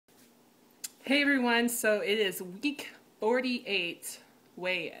Hey everyone, so it is week 48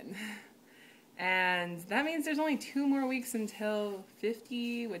 weigh-in. And that means there's only 2 more weeks until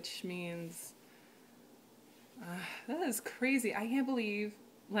 50, which means that is crazy. I can't believe,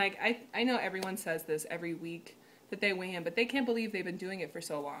 like, I know everyone says this every week that they weigh in, but they can't believe they've been doing it for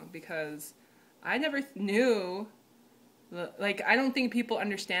so long because I never knew. Like, I don't think people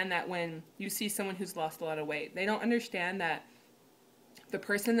understand that when you see someone who's lost a lot of weight. They don't understand that the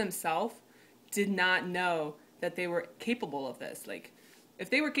person themselves did not know that they were capable of this. Like, if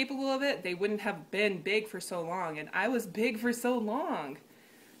they were capable of it, they wouldn't have been big for so long, and I was big for so long.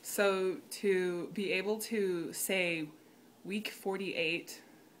 So to be able to say week 48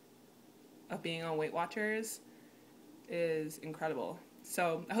 of being on Weight Watchers is incredible.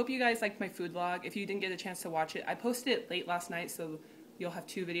 So I hope you guys liked my food vlog. If you didn't get a chance to watch it, I posted it late last night, so you'll have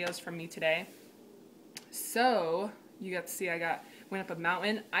 2 videos from me today. So you got to see went up a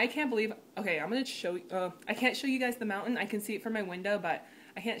mountain. I can't believe, okay, I'm going to show, I can't show you guys the mountain. I can see it from my window, but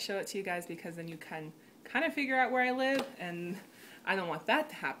I can't show it to you guys because then you can kind of figure out where I live, and I don't want that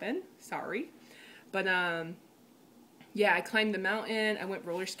to happen. Sorry. But, yeah, I climbed the mountain. I went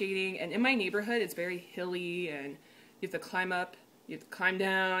roller skating, and in my neighborhood, it's very hilly, and you have to climb up, you have to climb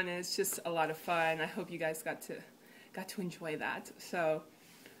down, and it's just a lot of fun. I hope you guys got to enjoy that. So,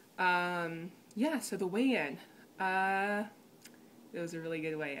 yeah, so the weigh-in. It was a really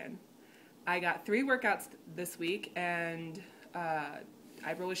good weigh-in. I got 3 workouts this week, and I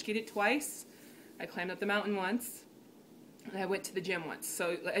roller skated twice. I climbed up the mountain once, and I went to the gym once.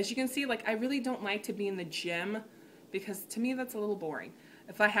 So as you can see, like, I really don't like to be in the gym because to me that's a little boring.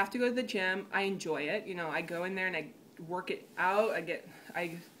 If I have to go to the gym, I enjoy it. You know, I go in there and I work it out.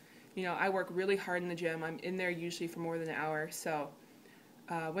 I work really hard in the gym. I'm in there usually for more than an hour. So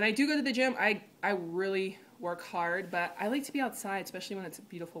when I do go to the gym, I really work hard, but I like to be outside, especially when it's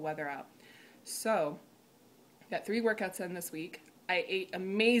beautiful weather out. So, got 3 workouts in this week. I ate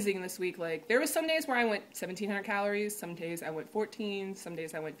amazing this week. Like, there was some days where I went 1,700 calories, some days I went 14, some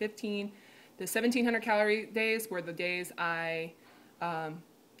days I went 15. The 1,700 calorie days were the days I had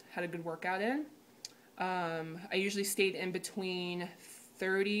a good workout in. I usually stayed in between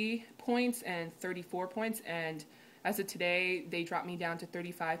 30 points and 34 points, and as of today, they dropped me down to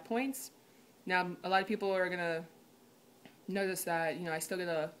 35 points. Now, a lot of people are going to notice that, you know, I still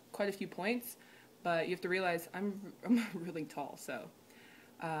get quite a few points, but you have to realize I'm really tall, so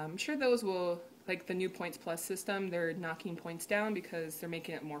I'm sure those will, like the new Points Plus system, they're knocking points down because they're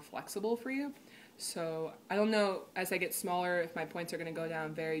making it more flexible for you. So I don't know, as I get smaller, if my points are going to go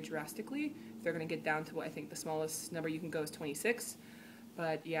down very drastically. If they're going to get down to what I think the smallest number you can go is 26.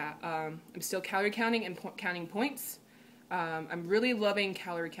 But yeah, I'm still calorie counting and counting points. I'm really loving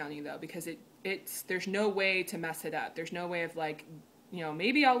calorie counting though, because there's no way to mess it up. There's no way of, like, you know,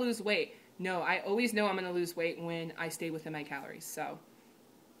 maybe I'll lose weight. No, I always know I'm going to lose weight when I stay within my calories. So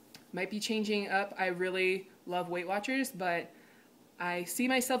might be changing up. I really love Weight Watchers, but I see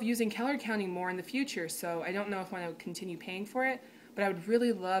myself using calorie counting more in the future. So I don't know if I want to continue paying for it, but I would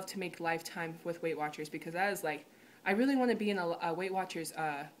really love to make lifetime with Weight Watchers, because that is, like, I really want to be in a Weight Watchers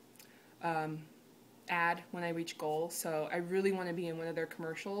ad when I reach goal. So I really want to be in one of their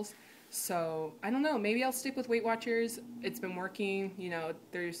commercials. So I don't know, maybe I'll stick with Weight Watchers. It's been working, you know,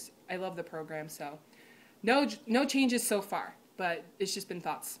 I love the program, so no changes so far, but it's just been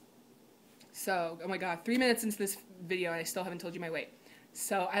thoughts. So, oh my god, 3 minutes into this video and I still haven't told you my weight.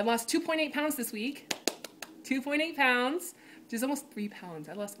 So I lost 2.8 pounds this week. 2.8 pounds, which is almost 3 pounds.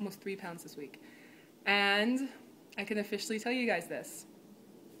 I lost almost 3 pounds this week. And I can officially tell you guys this.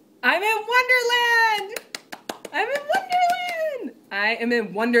 I'm in Wonderland! I'm in Wonderland! I am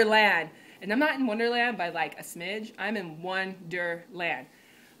in Wonderland. And I'm not in Wonderland by, like, a smidge. I'm in Wonderland.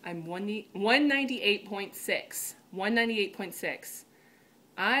 I'm 198.6. 198.6.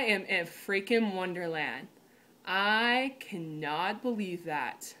 I am in freaking Wonderland. I cannot believe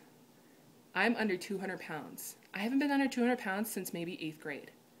that. I'm under 200 pounds. I haven't been under 200 pounds since maybe 8th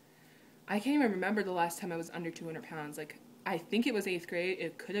grade. I can't even remember the last time I was under 200 pounds. Like, I think it was 8th grade.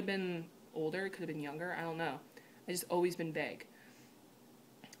 It could have been older. It could have been younger. I don't know. I just always been big.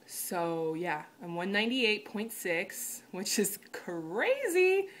 So, yeah, I'm 198.6, which is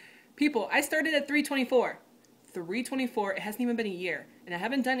crazy. People, I started at 324. 324, it hasn't even been a year. And I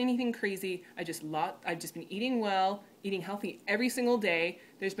haven't done anything crazy. I've just been eating well, eating healthy every single day.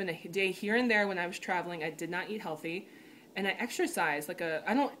 There's been a day here and there when I was traveling I did not eat healthy. And I exercise like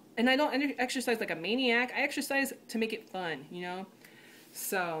I don't exercise like a maniac. I exercise to make it fun, you know?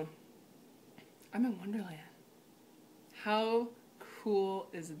 So, I'm in Wonderland. How cool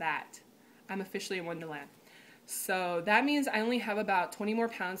is that? I'm officially in Wonderland. So that means I only have about 20 more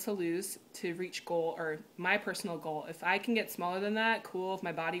pounds to lose to reach goal, or my personal goal. If I can get smaller than that, cool. If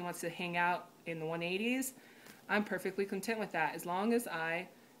my body wants to hang out in the 180s, I'm perfectly content with that as long as I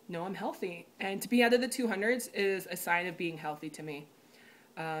know I'm healthy. And to be out of the 200s is a sign of being healthy to me.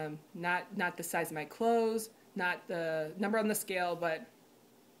 Not the size of my clothes, not the number on the scale, but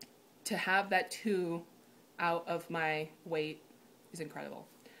to have that 2 out of my weight is incredible.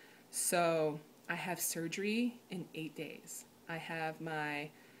 So I have surgery in 8 days. I have my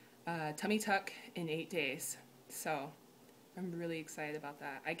tummy tuck in 8 days. So I'm really excited about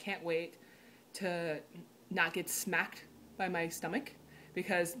that. I can't wait to not get smacked by my stomach,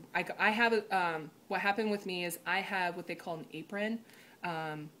 because I have what happened with me is I have what they call an apron.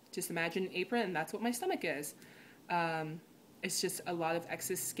 Just imagine an apron, and that's what my stomach is. It's just a lot of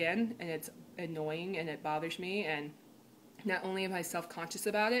excess skin, and it's annoying, and it bothers me, and not only am I self-conscious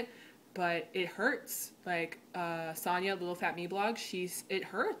about it, but it hurts. Like Sonia, Little Fat Me blog, it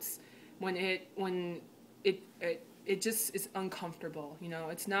hurts when it just is uncomfortable. You know,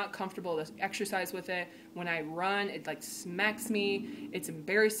 it's not comfortable to exercise with it. When I run, it like smacks me. It's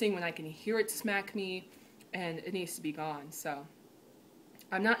embarrassing when I can hear it smack me, and it needs to be gone. So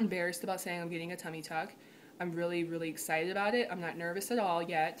I'm not embarrassed about saying I'm getting a tummy tuck. I'm really, really excited about it. I'm not nervous at all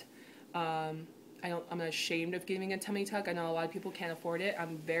yet. I'm not ashamed of getting a tummy tuck. I know a lot of people can't afford it.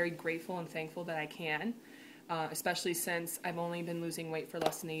 I'm very grateful and thankful that I can, especially since I've only been losing weight for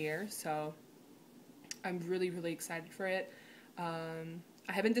less than a year. So I'm really, really excited for it. I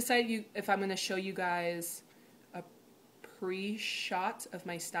haven't decided if I'm going to show you guys a pre-shot of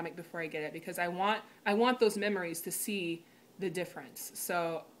my stomach before I get it, because I want those memories to see the difference.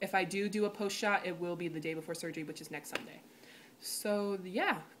 So if I do a post-shot, it will be the day before surgery, which is next Sunday. So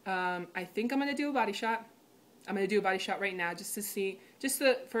yeah, I think I'm going to do a body shot. I'm going to do a body shot right now just to see,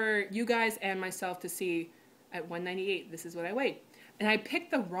 for you guys and myself to see at 198, this is what I weighed. And I picked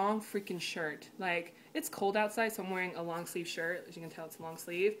the wrong freaking shirt. Like, it's cold outside, so I'm wearing a long sleeve shirt. As you can tell, it's a long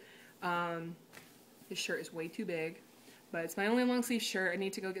sleeve. This shirt is way too big, but it's my only long sleeve shirt. I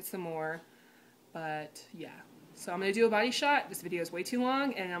need to go get some more, but yeah. So I'm going to do a body shot. This video is way too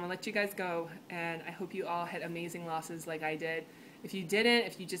long, and I'm going to let you guys go. And I hope you all had amazing losses like I did. If you didn't,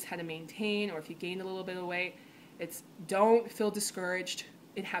 if you just had to maintain, or if you gained a little bit of weight, don't feel discouraged.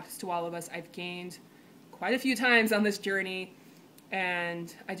 It happens to all of us. I've gained quite a few times on this journey,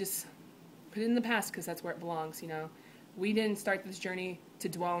 and I just put it in the past because that's where it belongs, you know. We didn't start this journey to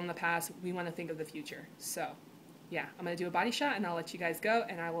dwell on the past. We want to think of the future. So yeah, I'm going to do a body shot, and I'll let you guys go,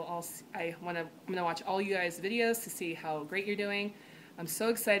 and I'm going to watch all you guys' videos to see how great you're doing. I'm so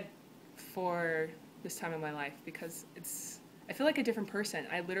excited for this time in my life because I feel like a different person.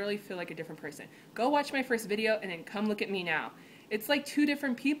 I literally feel like a different person. Go watch my first video and then come look at me now. It's like two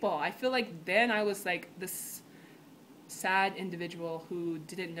different people. I feel like then I was like this sad individual who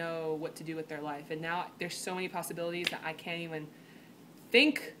didn't know what to do with their life, and now there's so many possibilities that I can't even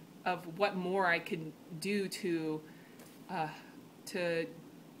think of what more I could do to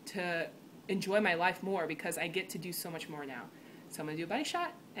enjoy my life more, because I get to do so much more now. So I'm going to do a body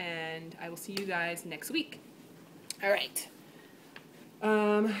shot, and I will see you guys next week. All right.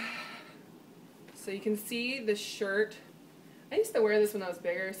 So you can see the shirt. I used to wear this when I was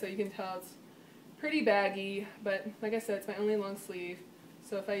bigger, so you can tell it's pretty baggy, but like I said, it's my only long sleeve.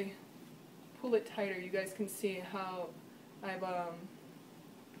 So if I pull it tighter, you guys can see how I've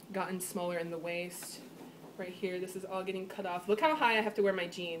gotten smaller in the waist. Right here, this is all getting cut off. Look how high I have to wear my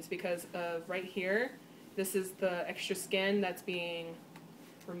jeans because of right here. This is the extra skin that's being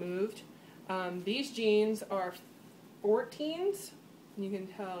removed. These jeans are 14s. You can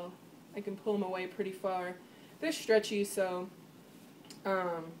tell I can pull them away pretty far. They're stretchy, so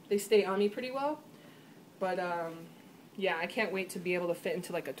they stay on me pretty well. But yeah, I can't wait to be able to fit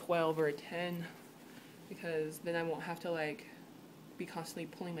into like a 12 or a 10, because then I won't have to like be constantly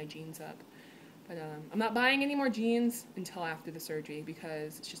pulling my jeans up. But I'm not buying any more jeans until after the surgery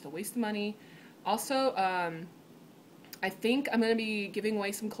because it's just a waste of money. Also, I think I'm going to be giving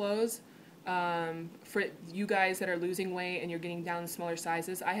away some clothes for you guys that are losing weight and you're getting down to smaller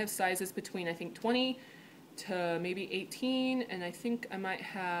sizes. I have sizes between, I think, 20 to maybe 18, and I think I might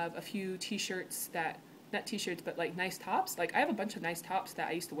have a few t-shirts that, not t-shirts, but like nice tops. Like I have a bunch of nice tops that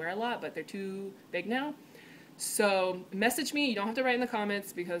I used to wear a lot, but they're too big now. So message me. You don't have to write in the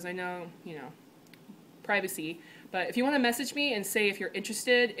comments because I know, you know, privacy. But if you want to message me and say if you're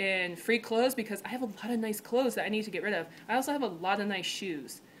interested in free clothes, because I have a lot of nice clothes that I need to get rid of. I also have a lot of nice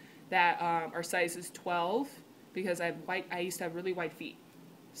shoes that are sizes 12 because I used to have really wide feet.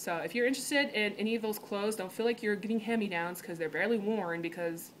 So if you're interested in any of those clothes, don't feel like you're getting hand-me-downs because they're barely worn,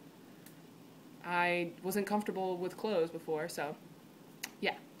 because I wasn't comfortable with clothes before, so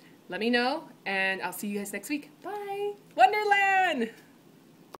yeah. Let me know, and I'll see you guys next week. Bye! Wonderland!